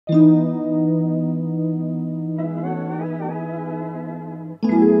It's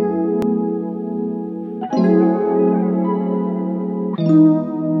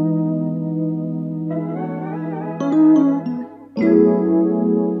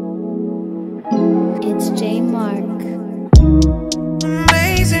J Mark.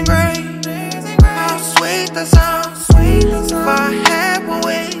 Amazing grace, how sweet the sound. If I had one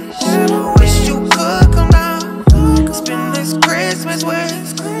wish you could come down. Spend this Christmas with.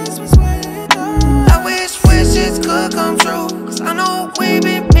 I wish wishes could come true, 'cause I know we've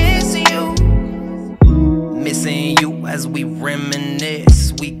been missing you. Missing you as we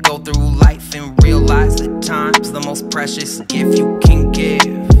reminisce. We go through life and realize that time's the most precious gift you can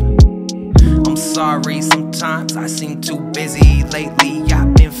give. I'm sorry, sometimes I seem too busy lately.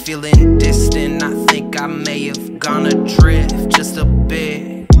 I've been feeling distant. I think I may have gone adrift just a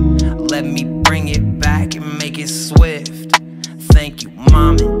bit. Let me bring it back and make it swift. Thank you,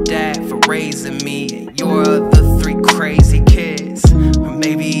 Mom and Dad, for raising me, and you're the three crazy kids. Or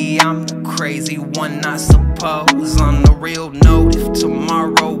maybe I'm the crazy one, I suppose. On a real note, if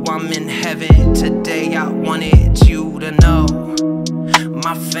tomorrow I'm in heaven, today I wanted you to know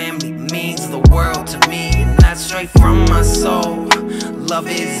my family means the world to me, and that's straight from my soul. Love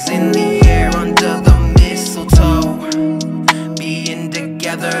is in the air under the mistletoe. Being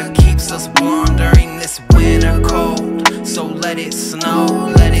together keeps us warm during this winter cold. So let it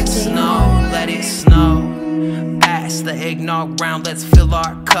snow, let it snow, let it snow. Pass the eggnog round, let's fill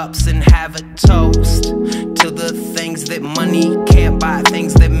our cups and have a toast to the things that money can't buy,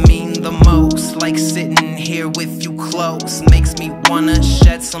 things that mean the most. Like sitting here with you close makes me wanna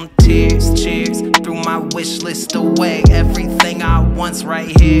shed some tears. Cheers, through my wish list away everything I want's right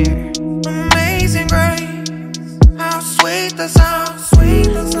here. Amazing grace, how sweet the sound.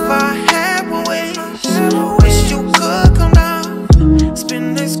 If I had one wish you could come down.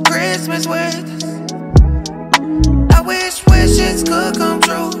 Spend this Christmas with. I wish wishes could come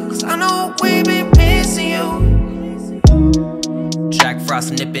true, 'cause I know we've been missing you. Jack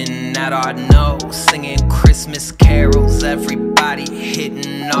Frost nipping at our nose, singing Christmas carols, everybody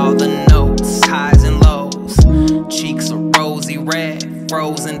hitting all the notes, highs and lows. Cheeks are rosy red,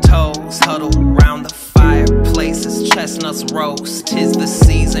 frozen toes, huddled round the fireplace as chestnuts roast. 'Tis the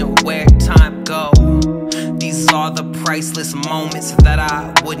season where time goes. These are the priceless moments that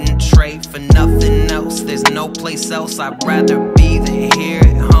I wouldn't trade for nothing else. There's no place else I'd rather be than here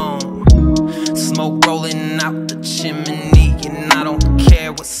at home. Smoke rolling out the chimney, and I don't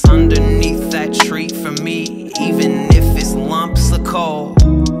care what's underneath that tree for me, even if it's lumps of coal.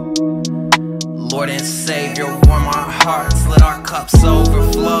 Lord and Savior, warm our hearts, let our cups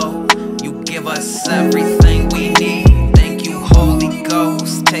overflow. You give us everything we need. Thank you, Holy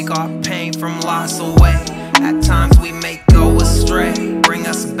Ghost. Take our pain from loss away. At times we may go astray. Bring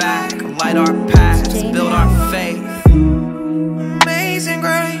us back, light our paths, build our faith. Amazing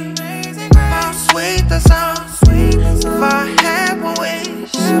grace, how sweet the sound. If I had one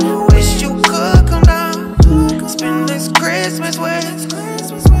wish you could come down. Spend this Christmas with.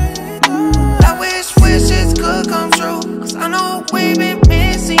 I wish wishes could come true, 'cause I know we've been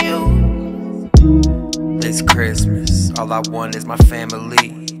missing you. This Christmas, all I want is my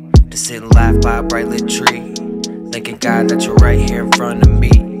family to sit and laugh by a bright lit tree, thanking God that you're right here in front of me.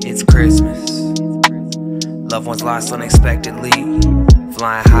 It's Christmas. Loved ones lost unexpectedly,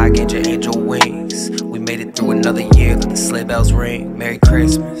 flying high, get your angel wings. We made it through another year, let the sleigh bells ring. Merry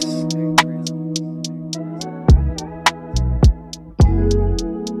Christmas.